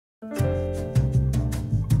Welcome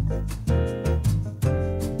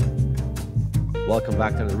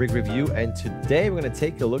back to the rig review, and today we're going to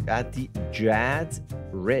take a look at the Jadd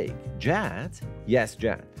rig. Jadd? Yes,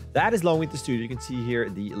 Jadd. That is Long Winter Studio. You can see here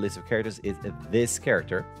the list of characters is this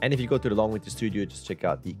character. And if you go to the Long Winter Studio, just check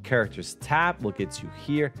out the characters tab. Will get you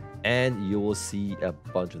here, and you will see a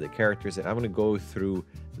bunch of the characters. And I'm going to go through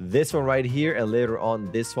this one right here, and later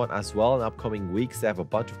on this one as well in upcoming weeks. They have a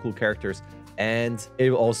bunch of cool characters. And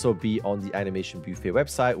it will also be on the Animation Buffet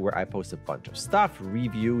website, where I post a bunch of stuff,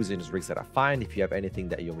 reviews, and just rigs that I find. If you have anything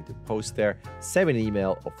that you want me to post there, send me an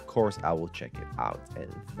email. Of course, I will check it out.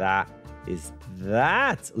 And that is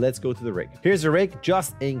that. Let's go to the rig. Here's the rig,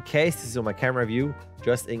 just in case. This is on my camera view.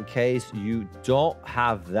 Just in case you don't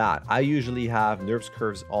have that. I usually have NURBS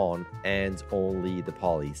curves on and only the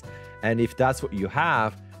polys. And if that's what you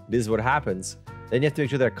have, this is what happens. Then you have to make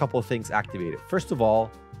sure there are a couple of things activated. First of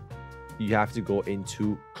all, you have to go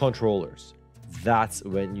into controllers. That's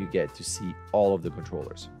when you get to see all of the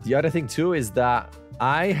controllers. The other thing too is that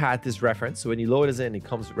I had this reference. So when you load it in, it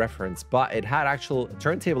comes with reference, but it had actual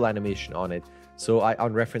turntable animation on it. So I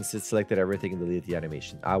unreferenced it, selected everything, and deleted the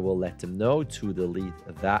animation. I will let them know to delete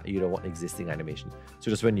that. You don't want existing animation.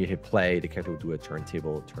 So just when you hit play, the character will do a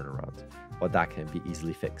turntable turnaround. But that can be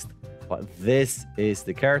easily fixed. But this is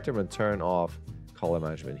the character. I'm going to turn off color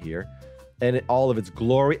management here. And in all of its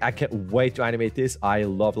glory. I can't wait to animate this. I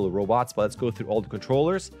love little robots, but let's go through all the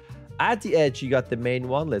controllers. At the edge, you got the main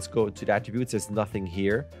one. Let's go to the attributes. There's nothing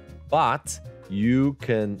here, but you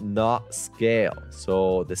cannot scale.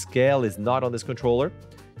 So the scale is not on this controller.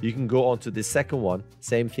 You can go on to the second one.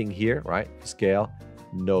 Same thing here, right? Scale,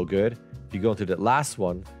 no good. If you go into the last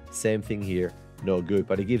one, same thing here, no good.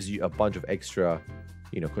 But it gives you a bunch of extra,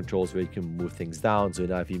 controls where you can move things down. So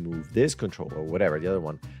now if you move this controller or whatever, the other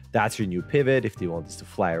one, that's your new pivot. If they want this to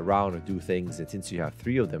fly around or do things, and since you have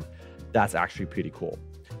 3 of them, that's actually pretty cool.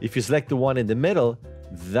 If you select the one in the middle,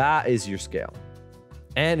 that is your scale.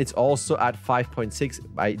 And it's also at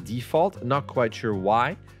 5.6 by default. Not quite sure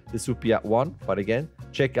why. This would be at 1, but again,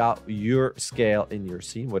 check out your scale in your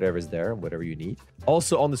scene, whatever is there, whatever you need.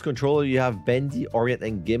 Also on this controller, you have bendy, orient,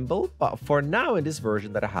 and gimbal. But for now, in this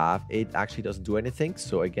version that I have, it actually doesn't do anything.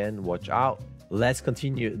 So again, watch out. Let's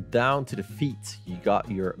continue down to the feet. You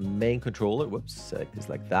got your main controller. Whoops, select this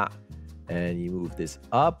like that. And you move this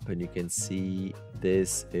up, and you can see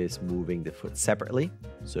this is moving the foot separately.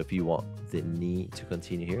 So if you want the knee to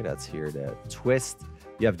continue here, that's here, the twist.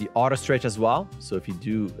 You have the auto stretch as well. So if you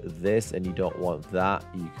do this and you don't want that,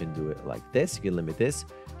 you can do it like this. You can limit this.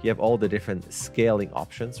 You have all the different scaling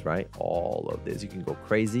options, right? All of this, you can go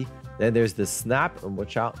crazy. Then there's the snap, and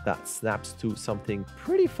watch out, that snaps to something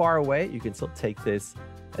pretty far away. You can still take this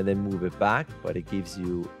and then move it back, but it gives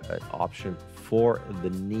you an option for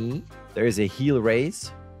the knee. There is a heel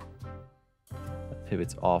raise. That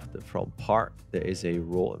pivots off the front part. There is a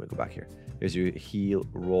roll. Let me go back here. There's your heel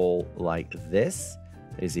roll like this.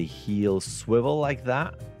 There's a heel swivel like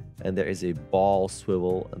that. And there is a ball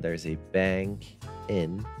swivel, and there's a bank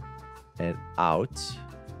in and out.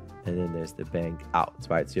 And then there's the bank out,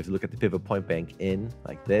 right? So you have to look at the pivot point, bank in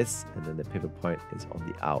like this, and then the pivot point is on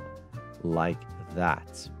the out like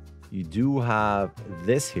that. You do have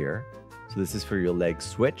this here. So this is for your leg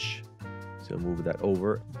switch. So move that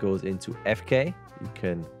over. It goes into FK. You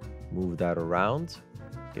can move that around.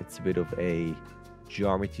 Gets a bit of a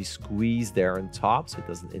geometry squeeze there on top, so it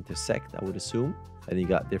doesn't intersect, I would assume. And you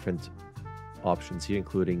got different options here,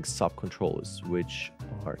 including sub controllers, which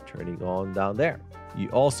are turning on down there. You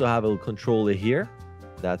also have a little controller here.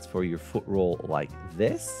 That's for your foot roll like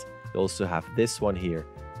this. You also have this one here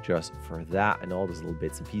just for that, and all those little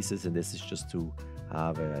bits and pieces. And this is just to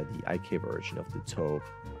have the IK version of the toe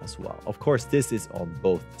as well. Of course, this is on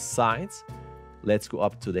both sides. Let's go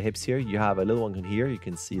up to the hips here. You have a little one in here. You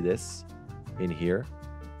can see this in here.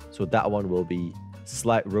 So that one will be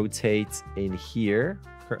slight rotate in here.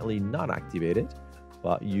 Currently not activated,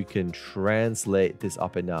 but you can translate this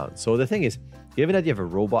up and down. So the thing is, given that you have a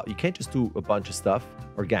robot, you can't just do a bunch of stuff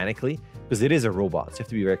organically, because it is a robot. So you have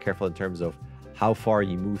to be very careful in terms of how far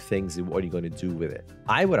you move things and what you're going to do with it.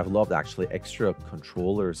 I would have loved actually extra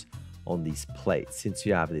controllers on these plates. Since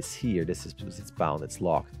you have this here, this is because it's bound, it's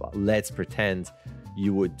locked. But let's pretend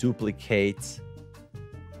you would duplicate,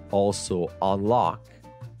 also unlock,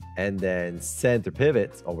 and then center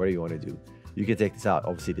pivot, or whatever you want to do. You can take this out.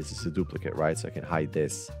 Obviously, this is a duplicate, right? So I can hide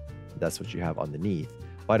this. That's what you have underneath.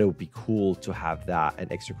 But it would be cool to have that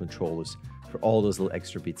and extra controllers for all those little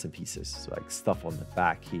extra bits and pieces. So like stuff on the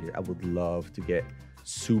back here. I would love to get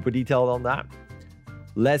super detailed on that.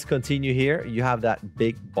 Let's continue here. You have that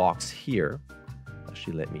big box here.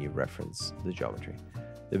 Actually, let me reference the geometry.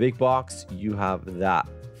 The big box, you have that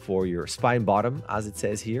for your spine bottom, as it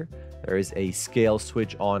says here. There is a scale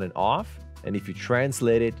switch on and off. And if you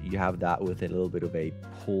translate it, you have that with a little bit of a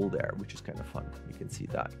pull there, which is kind of fun. You can see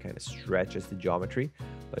that kind of stretches the geometry,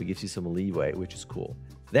 but it gives you some leeway, which is cool.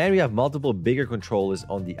 Then we have multiple bigger controllers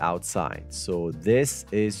on the outside. So this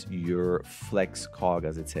is your flex cog,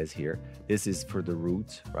 as it says here. This is for the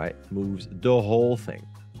root, right? Moves the whole thing,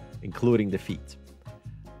 including the feet.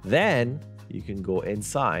 Then you can go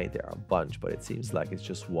inside. There are a bunch, but it seems like it's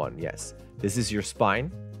just one. Yes, this is your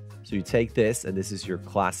spine. So you take this, and this is your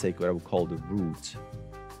classic, what I would call the root,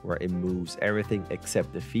 where it moves everything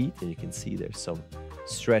except the feet. And you can see there's some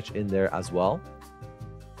stretch in there as well.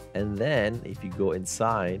 And then if you go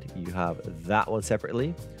inside, you have that one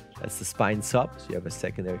separately. That's the spine sub. So you have a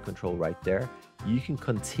secondary control right there. You can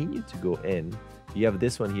continue to go in. You have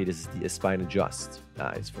this one here. This is the spine adjust.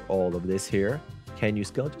 It's for all of this here. Can you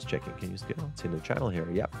scale? Just checking. Can you scale? It's in the channel here.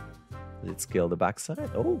 Yep. Does it scale the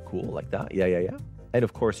backside? Oh, cool. Like that. Yeah. And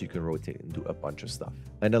of course, you can rotate and do a bunch of stuff.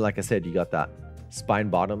 And then, like I said, you got that spine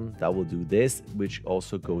bottom that will do this, which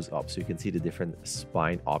also goes up. So you can see the different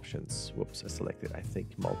spine options. Whoops, I selected, I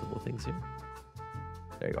think, multiple things here.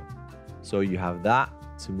 There you go. So you have that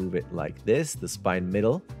to move it like this, the spine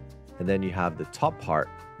middle. And then you have the top part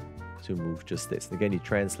to move just this. And again, you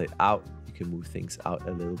translate out. You can move things out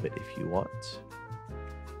a little bit if you want.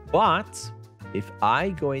 But if I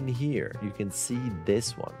go in here, you can see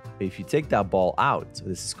this one. If you take that ball out,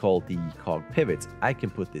 this is called the cog pivot. I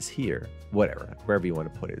can put this here, whatever, wherever you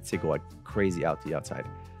want to put it. Say go like crazy out the outside.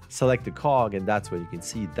 Select the cog, and that's where you can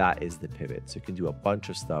see that is the pivot. So you can do a bunch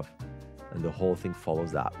of stuff, and the whole thing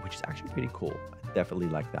follows that, which is actually pretty cool. I definitely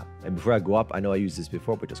like that. And before I go up, I know I used this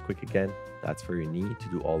before, but just quick again, that's for your knee to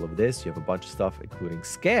do all of this. You have a bunch of stuff, including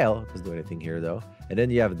scale. Doesn't do anything here though. And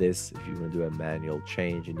then you have this, if you want to do a manual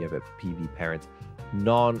change, and you have a PV parent,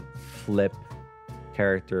 non-flip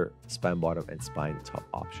character, spine bottom and spine top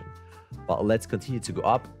option. But let's continue to go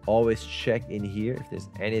up. Always check in here if there's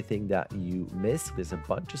anything that you miss. There's a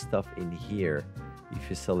bunch of stuff in here if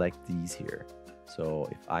you select these here. So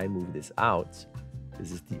if I move this out,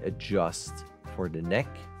 this is the adjust for the neck,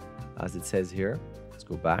 as it says here. Let's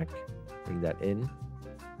go back, bring that in.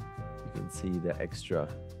 You can see the extra,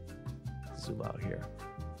 zoom out here.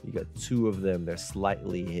 You got two of them, they're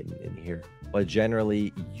slightly hidden in here. But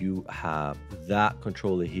generally, you have that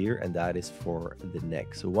controller here, and that is for the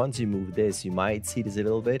neck. So once you move this, you might see this a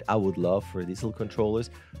little bit. I would love for these little controllers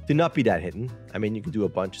to not be that hidden. I mean, you can do a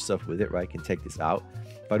bunch of stuff with it, right? You can take this out.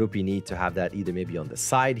 But it would be neat to have that either maybe on the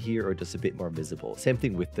side here or just a bit more visible. Same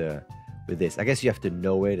thing with this. I guess you have to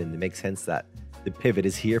know it, and it makes sense that the pivot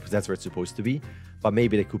is here because that's where it's supposed to be. But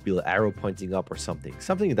maybe there could be an arrow pointing up or something.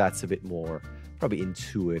 Something that's a bit more probably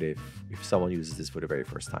intuitive if someone uses this for the very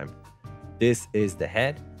first time. This is the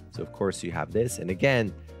head. So of course you have this. And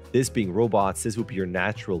again, this being robots, this would be your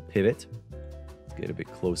natural pivot. Let's get a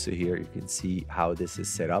bit closer here. You can see how this is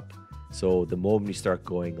set up. So the moment you start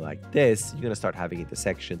going like this, you're going to start having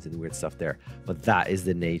intersections and weird stuff there. But that is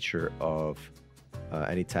the nature of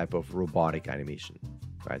any type of robotic animation.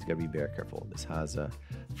 Right? You got to be very careful. This has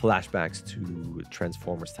flashbacks to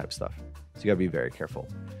Transformers type stuff. So you got to be very careful.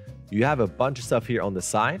 You have a bunch of stuff here on the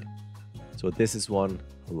side. So this is one.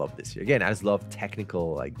 I love this here. Again, I just love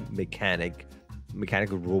technical, like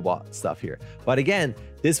mechanical robot stuff here. But again,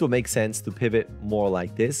 this will make sense to pivot more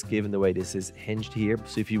like this, given the way this is hinged here.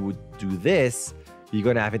 So if you would do this, you're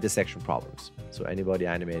going to have intersection problems. So anybody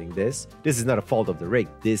animating this is not a fault of the rig.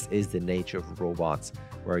 This is the nature of robots,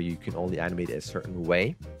 where you can only animate it a certain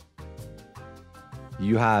way.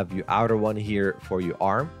 You have your outer one here for your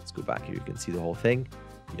arm. Let's go back here. You can see the whole thing.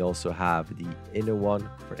 You also have the inner one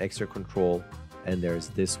for extra control. And there's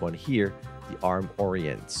this one here, the arm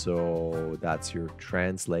orient. So that's your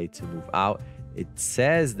translate to move out. It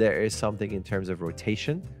says there is something in terms of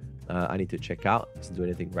rotation. I need to check out. It doesn't do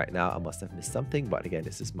anything right now. I must have missed something. But again,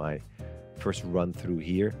 this is my first run through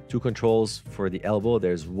here. Two controls for the elbow.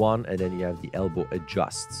 There's one, and then you have the elbow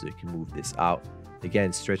adjust. So you can move this out.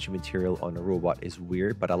 Again, stretchy material on a robot is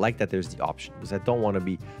weird, but I like that there's the option because I don't want to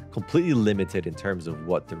be completely limited in terms of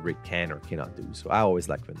what the rig can or cannot do. So I always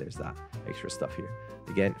like when there's that extra stuff here.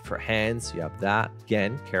 Again, for hands, you have that.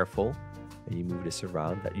 Again, careful, and you move this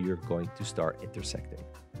around that you're going to start intersecting.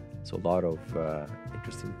 So a lot of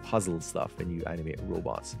interesting puzzle stuff when you animate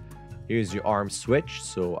robots. Here's your arm switch.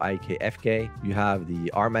 So IK, FK. You have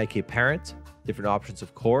the arm IK parent. Different options,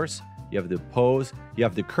 of course. You have the pose, you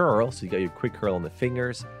have the curl, so you got your quick curl on the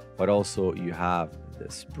fingers, but also you have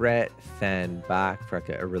the spread, fan back for like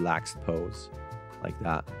a relaxed pose, like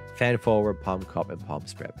that. fan forward, palm cup, and palm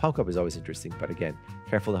spread. Palm cup is always interesting, but again,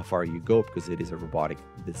 careful how far you go because it is a robotic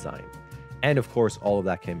design. And of course, all of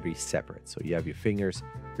that can be separate. So you have your fingers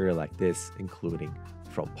here like this, including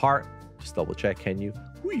front part. Just double check, can you?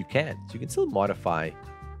 Ooh, you can. So you can still modify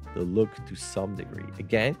the look to some degree.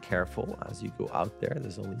 Again, careful as you go out there.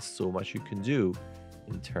 There's only so much you can do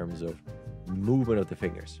in terms of movement of the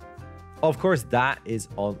fingers. Of course, that is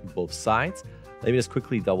on both sides. Let me just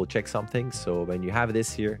quickly double check something. So when you have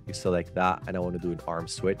this here, you select that, and I want to do an arm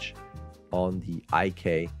switch. On the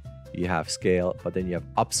IK, you have scale, but then you have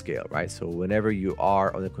upscale, right? So whenever you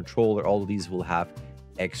are on the controller, all of these will have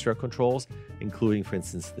extra controls, including, for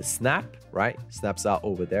instance, the snap, right? Snaps out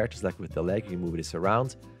over there, just like with the leg, you can move this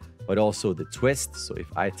around, but also the twist. So if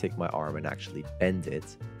I take my arm and actually bend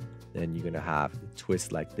it, then you're gonna have the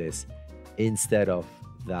twist like this instead of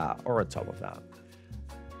that or on top of that.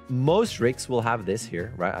 Most rigs will have this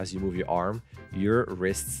here, right? As you move your arm, your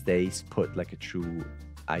wrist stays put like a true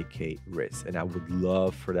IK wrist. And I would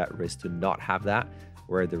love for that wrist to not have that,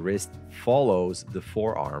 where the wrist follows the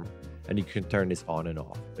forearm and you can turn this on and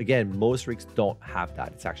off. Again, most rigs don't have that.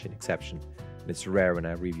 It's actually an exception. And it's rare when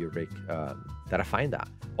I review a rig that I find that.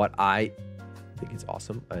 But I think it's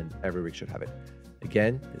awesome and every rig should have it.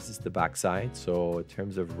 Again, this is the back side. So in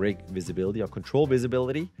terms of rig visibility or control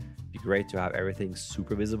visibility, it'd be great to have everything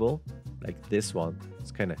super visible. Like this one,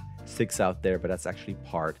 it's kind of sticks out there, but that's actually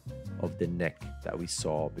part of the neck that we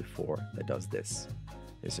saw before that does this.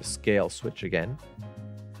 There's a scale switch again.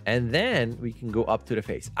 And then we can go up to the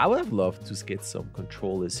face. I would have loved to get some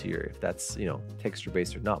controllers here, if that's, you know, texture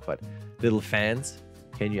based or not, but little fans.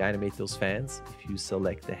 Can you animate those fans? If you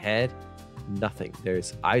select the head, nothing.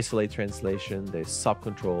 There's isolate translation, there's sub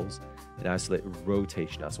controls, and isolate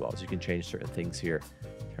rotation as well. So you can change certain things here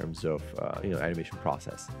in terms of, animation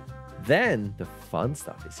process. Then the fun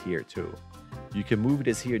stuff is here too. You can move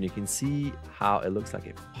this here and you can see how it looks like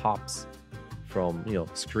it pops from,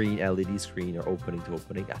 screen, LED screen or opening to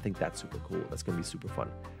opening. I think that's super cool. That's going to be super fun.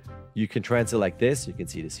 You can translate like this. You can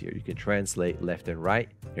see this here. You can translate left and right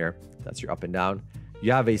here. That's your up and down.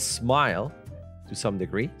 You have a smile to some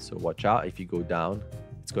degree. So watch out. If you go down,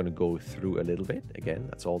 it's going to go through a little bit. Again,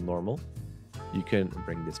 that's all normal. You can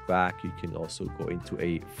bring this back. You can also go into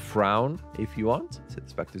a frown if you want. Set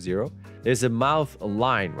this back to 0. There's a mouth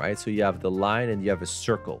line, right? So you have the line and you have a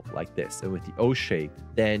circle like this. And with the O shape,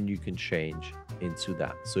 then you can change into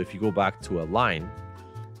that. So if you go back to a line,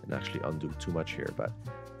 and actually undo too much here, but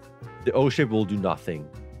the O shape will do nothing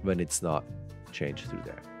when it's not changed through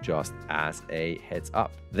there, just as a heads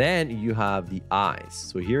up. Then you have the eyes.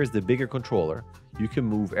 So here's the bigger controller. You can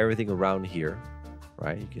move everything around here.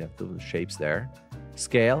 Right, you can have different shapes there.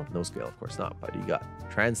 Scale, no scale, of course not, but you got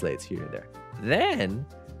translates here and there. Then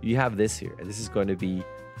you have this here, and this is going to be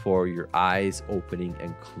for your eyes opening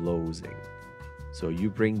and closing. So you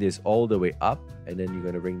bring this all the way up, and then you're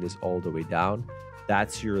going to bring this all the way down.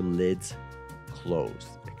 That's your lids closed.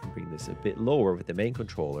 I can bring this a bit lower with the main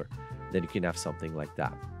controller, then you can have something like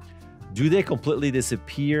that. Do they completely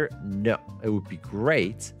disappear? No. It would be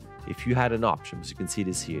great if you had an option. So you can see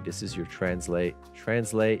this here. This is your translate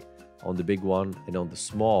on the big one, and on the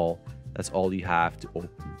small, that's all you have to open.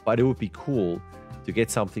 But it would be cool to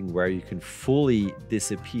get something where you can fully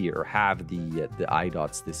disappear or have the eye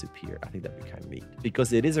dots disappear. I think that'd be kind of neat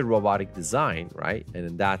because it is a robotic design, right? And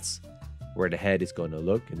then that's where the head is going to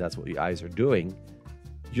look, and that's what your eyes are doing.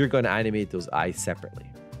 You're going to animate those eyes separately.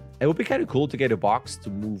 It would be kind of cool to get a box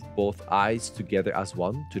to move both eyes together as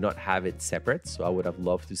one, to not have it separate. So I would have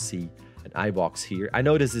loved to see an eye box here. I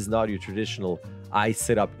know this is not your traditional eye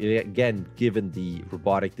setup, again, given the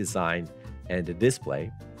robotic design and the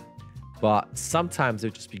display, but sometimes it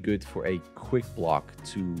would just be good for a quick block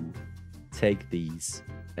to take these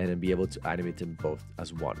and then be able to animate them both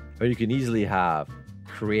as one. Or you can easily have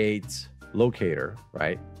create locator,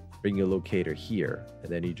 right? Bring your locator here,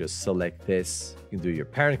 and then you just select this. You can do your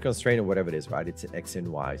parent constraint or whatever it is, right? It's an X and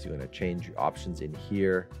Y. So you're going to change your options in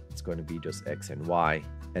here. It's going to be just X and Y.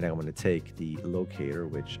 And I'm going to take the locator,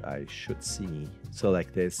 which I should see,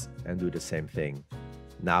 select this and do the same thing.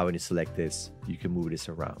 Now, when you select this, you can move this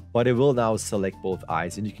around. But it will now select both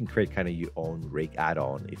eyes, and you can create kind of your own rig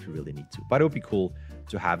add-on if you really need to. But it would be cool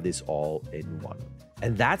to have this all in one.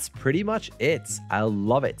 And that's pretty much it. I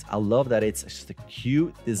love it. I love that it's just a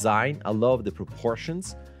cute design. I love the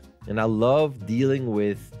proportions. And I love dealing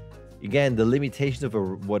with, again, the limitations of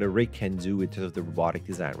what a rig can do in terms of the robotic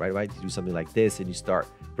design, right? You do something like this and you start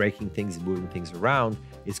breaking things and moving things around,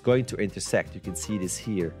 it's going to intersect. You can see this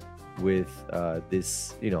here with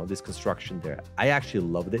this, this construction there. I actually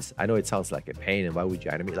love this. I know it sounds like a pain, and why would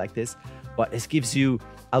you animate like this? But it gives you,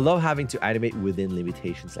 I love having to animate within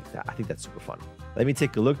limitations like that. I think that's super fun. Let me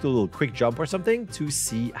take a look, do a little quick jump or something to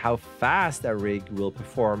see how fast that rig will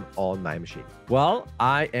perform on my machine. Well,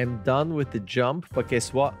 I am done with the jump, but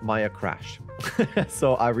guess what? Maya crashed.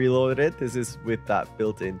 So I reloaded it. This is with that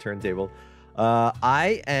built-in turntable.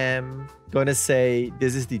 I am gonna say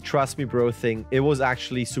this is the trust me bro thing. It was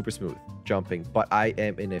actually super smooth jumping, but I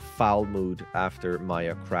am in a foul mood after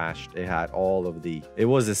Maya crashed. It had all of it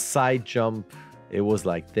was a side jump. It was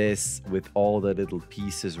like this with all the little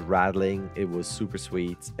pieces rattling. It was super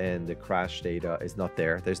sweet, and the crash data is not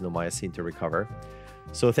there. There's no Maya scene to recover.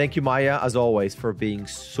 So thank you, Maya, as always, for being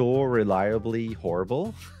so reliably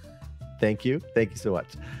horrible. Thank you so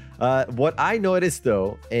much. What I noticed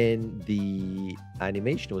though in the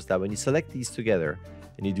animation was that when you select these together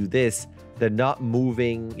and you do this, they're not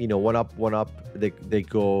moving, one up, one up. They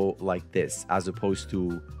go like this, as opposed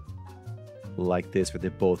to like this, where they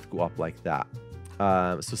both go up like that.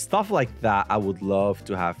 So stuff like that, I would love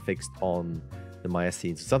to have fixed on the Maya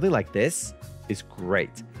scene. So something like this is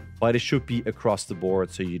great, but it should be across the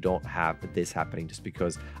board, so you don't have this happening, just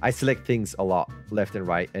because I select things a lot left and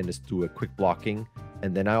right and just do a quick blocking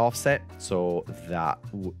and then I offset. So that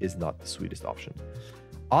is not the sweetest option.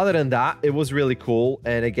 Other than that, it was really cool.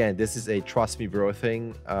 And again, this is a trust me bro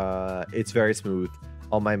thing. It's very smooth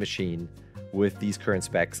on my machine with these current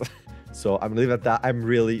specs. So I'm gonna leave it at that. I'm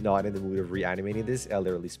really not in the mood of reanimating this. I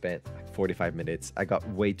literally spent like 45 minutes. I got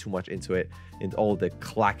way too much into it, into all the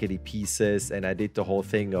clackety pieces, and I did the whole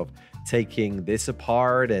thing of taking this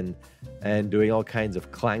apart and doing all kinds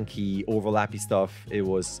of clanky, overlappy stuff. It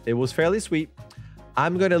was fairly sweet.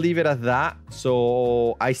 I'm gonna leave it at that.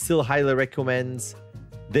 So I still highly recommend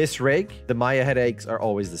this rig. The Maya headaches are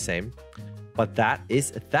always the same. But that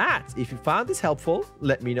is that. If you found this helpful,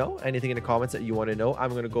 let me know. Anything in the comments that you want to know.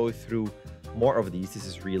 I'm going to go through more of these. This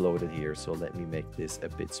is reloaded here, so let me make this a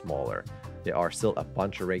bit smaller. There are still a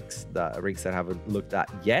bunch of rigs that I haven't looked at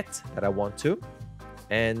yet that I want to.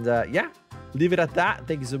 And yeah, leave it at that.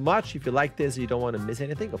 Thank you so much. If you like this and you don't want to miss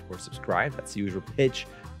anything, of course, subscribe. That's the usual pitch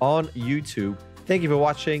on YouTube. Thank you for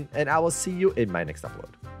watching, and I will see you in my next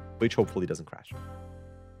upload, which hopefully doesn't crash.